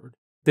Lord.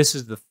 This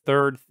is the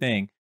third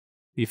thing.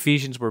 The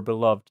Ephesians were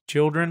beloved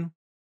children.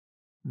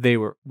 They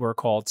were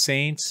called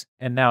saints,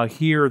 and now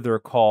here they're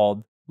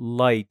called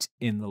light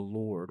in the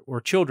Lord, or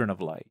children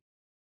of light.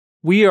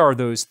 We are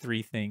those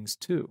three things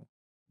too.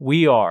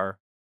 We are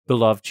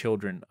beloved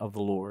children of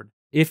the Lord.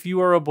 If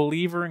you are a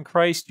believer in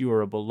Christ, you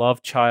are a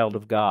beloved child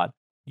of God.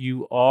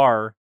 You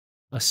are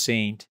a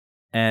saint,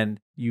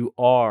 and you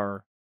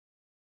are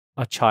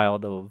a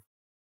child of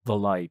the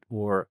light,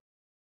 or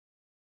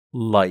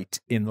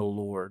light in the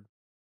Lord.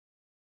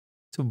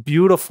 It's a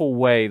beautiful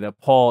way that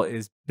Paul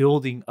is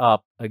building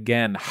up,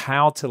 again,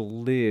 how to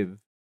live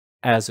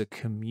as a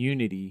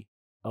community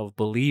of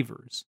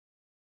believers.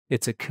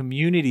 It's a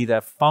community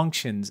that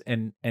functions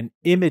and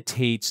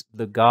imitates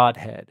the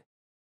Godhead,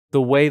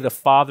 the way the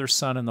Father,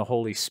 Son, and the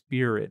Holy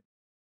Spirit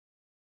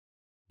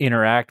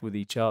interact with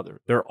each other.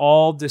 They're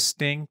all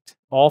distinct.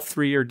 All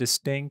three are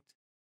distinct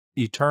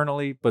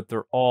eternally, but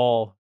they're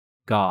all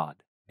God.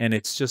 And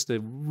it's just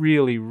a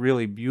really,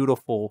 really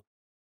beautiful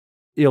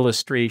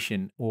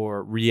illustration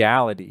or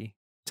reality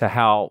to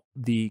how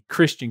the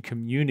Christian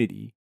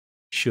community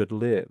should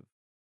live.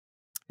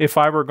 If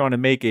I were going to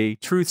make a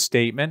truth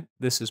statement,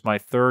 this is my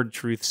third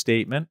truth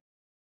statement,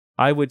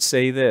 I would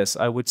say this.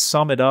 I would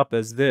sum it up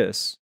as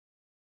this: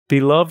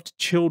 beloved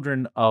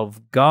children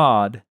of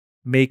God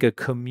make a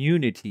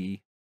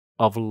community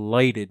of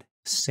lighted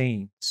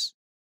saints.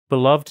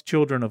 Beloved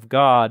children of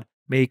God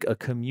make a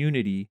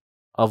community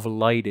of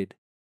lighted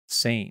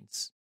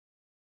saints.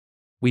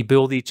 We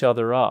build each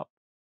other up.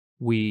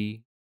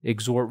 We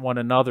exhort one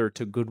another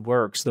to good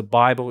works. The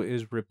Bible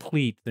is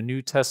replete. The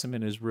New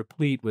Testament is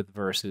replete with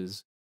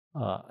verses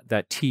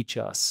that teach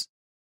us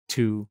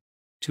to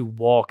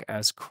walk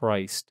as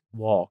Christ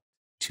walked,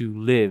 to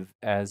live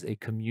as a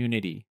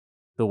community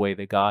the way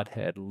the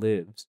Godhead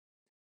lives.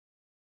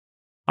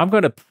 I'm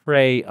going to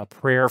pray a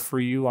prayer for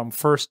you.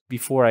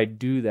 Before I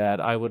do that,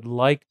 I would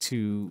like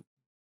to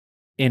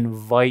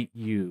invite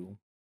you,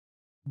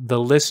 the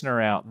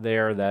listener out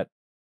there that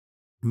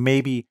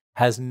maybe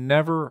has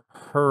never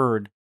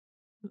heard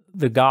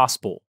the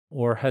gospel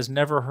or has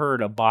never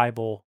heard a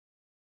Bible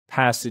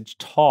passage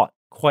taught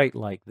quite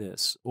like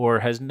this,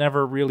 or has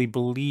never really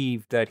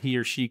believed that he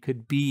or she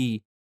could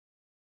be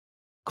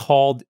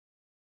called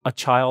a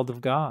child of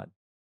God,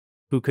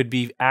 who could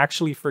be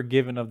actually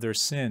forgiven of their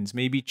sins.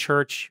 Maybe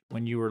church,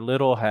 when you were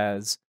little,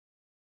 has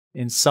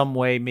in some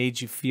way made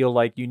you feel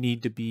like you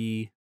need to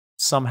be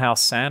somehow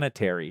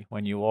sanitary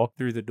when you walk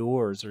through the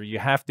doors, or you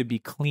have to be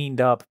cleaned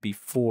up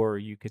before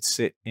you could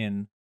sit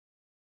in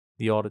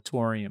the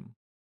auditorium.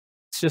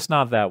 It's just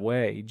not that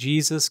way.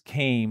 Jesus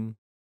came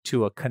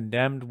to a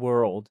condemned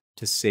world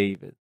to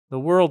save it. The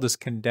world is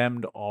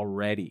condemned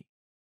already.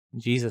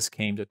 Jesus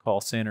came to call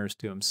sinners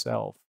to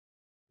himself.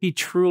 He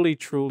truly,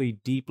 truly,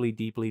 deeply,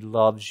 deeply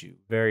loves you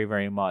very,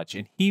 very much.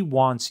 And he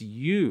wants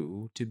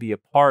you to be a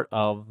part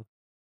of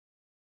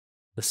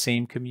the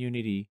same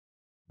community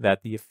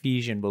that the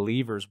Ephesian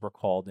believers were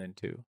called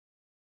into.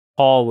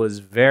 Paul was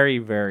very,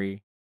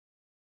 very,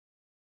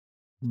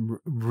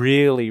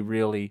 really,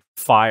 really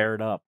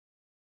fired up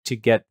to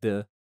get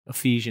the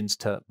Ephesians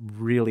to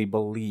really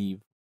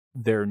believe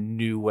their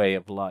new way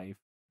of life.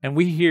 And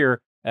we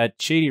here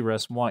at Shady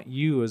Rest want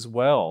you as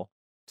well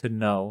to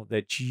know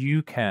that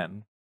you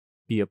can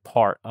be a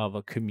part of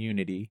a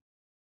community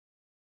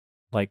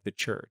like the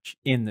church,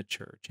 in the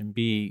church, and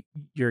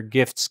your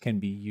gifts can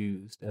be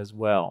used as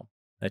well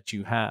that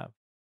you have.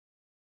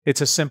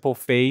 It's a simple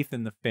faith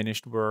in the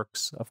finished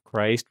works of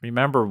Christ.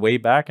 Remember, way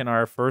back in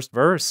our first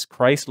verse,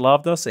 Christ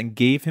loved us and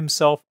gave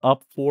himself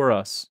up for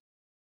us.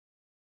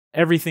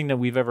 Everything that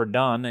we've ever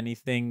done,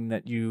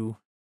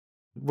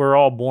 we're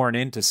all born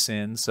into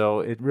sin,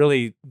 so it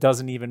really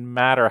doesn't even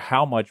matter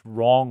how much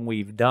wrong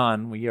we've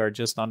done. We are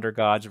just under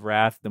God's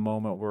wrath the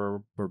moment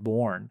we're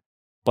born.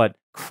 But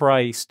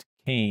Christ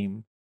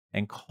came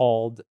and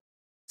called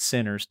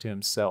sinners to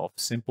himself.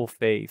 Simple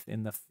faith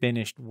in the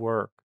finished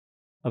work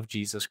of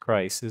Jesus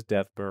Christ, his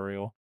death,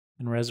 burial,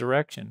 and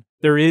resurrection.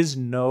 There is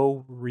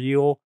no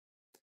real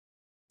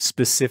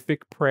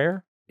specific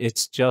prayer.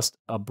 It's just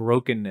a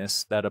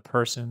brokenness that a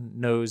person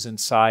knows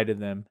inside of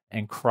them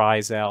and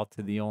cries out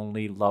to the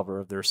only lover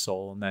of their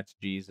soul, and that's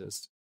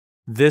Jesus.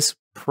 This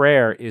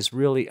prayer is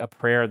really a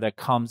prayer that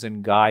comes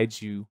and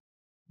guides you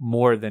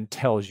more than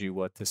tells you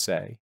what to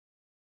say.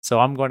 So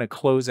I'm going to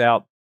close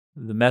out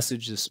the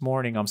message this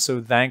morning. I'm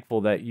so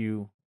thankful that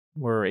you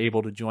were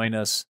able to join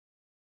us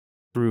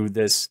through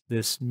this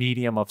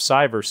medium of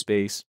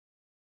cyberspace,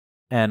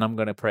 and I'm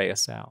going to pray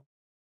us out.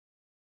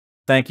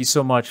 Thank you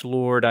so much,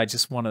 Lord. I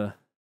just want to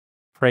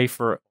pray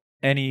for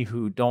any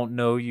who don't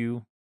know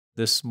you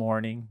this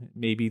morning.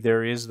 Maybe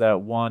there is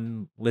that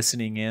one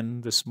listening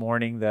in this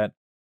morning that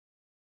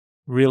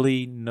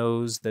really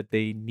knows that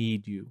they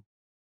need you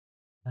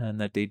and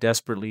that they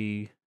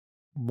desperately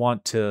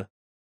want to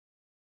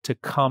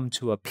come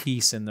to a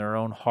peace in their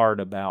own heart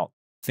about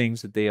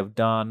things that they have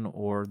done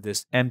or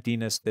this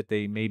emptiness that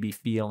they maybe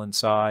feel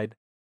inside.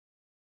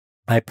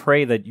 I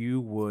pray that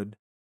you would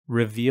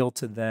reveal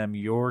to them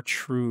your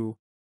true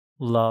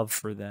love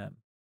for them,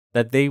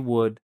 that they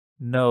would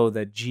know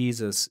that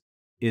Jesus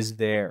is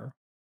there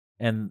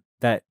and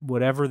that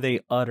whatever they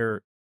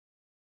utter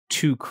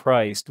to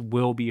Christ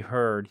will be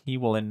heard. He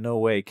will in no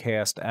way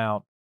cast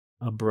out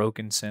a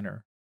broken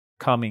sinner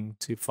coming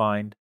to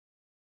find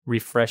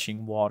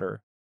refreshing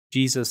water.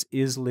 Jesus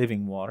is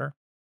living water,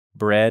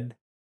 bread.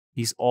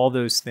 He's all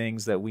those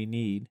things that we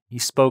need. He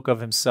spoke of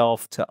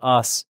himself to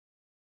us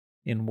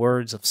in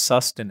words of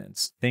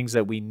sustenance, things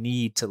that we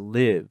need to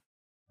live.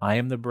 I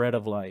am the bread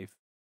of life.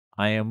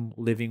 I am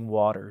living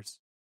waters.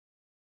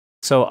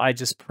 So I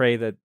just pray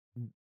that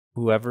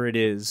whoever it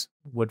is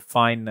would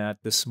find that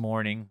this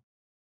morning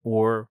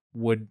or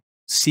would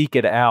seek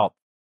it out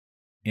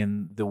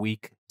in the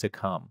week to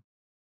come.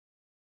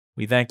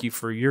 We thank you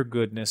for your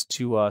goodness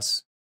to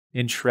us.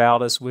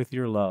 Enshroud us with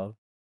your love.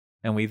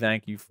 And we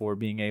thank you for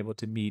being able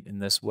to meet in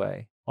this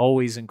way.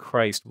 Always in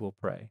Christ we'll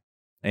pray.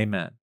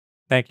 Amen.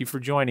 Thank you for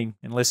joining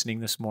and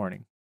listening this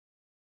morning.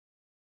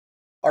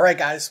 All right,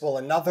 guys. Well,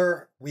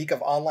 another week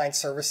of online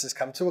service has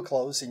come to a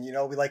close. And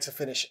we like to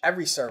finish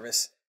every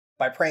service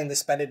by praying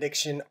this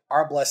benediction,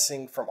 our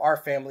blessing from our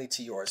family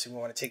to yours. And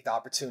we want to take the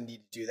opportunity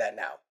to do that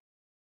now.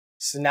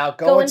 So now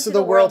go into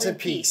the world in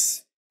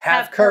peace.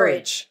 Have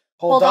courage.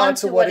 Hold on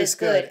to what is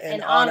good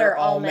and honor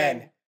all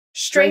men.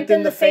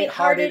 Strengthen the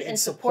faint-hearted and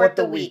support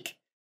the weak.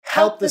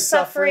 Help the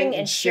suffering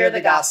and share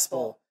the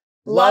gospel.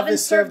 Love and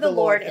serve the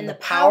Lord in the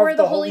power of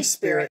the Holy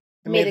Spirit.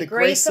 And may the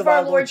grace of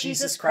our Lord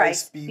Jesus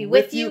Christ be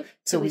with you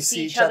till we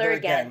see each other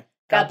again.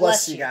 God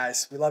bless you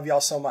guys. We love you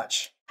all so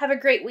much. Have a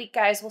great week,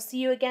 guys. We'll see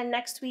you again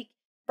next week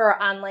for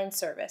our online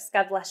service.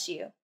 God bless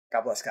you.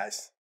 God bless,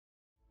 guys.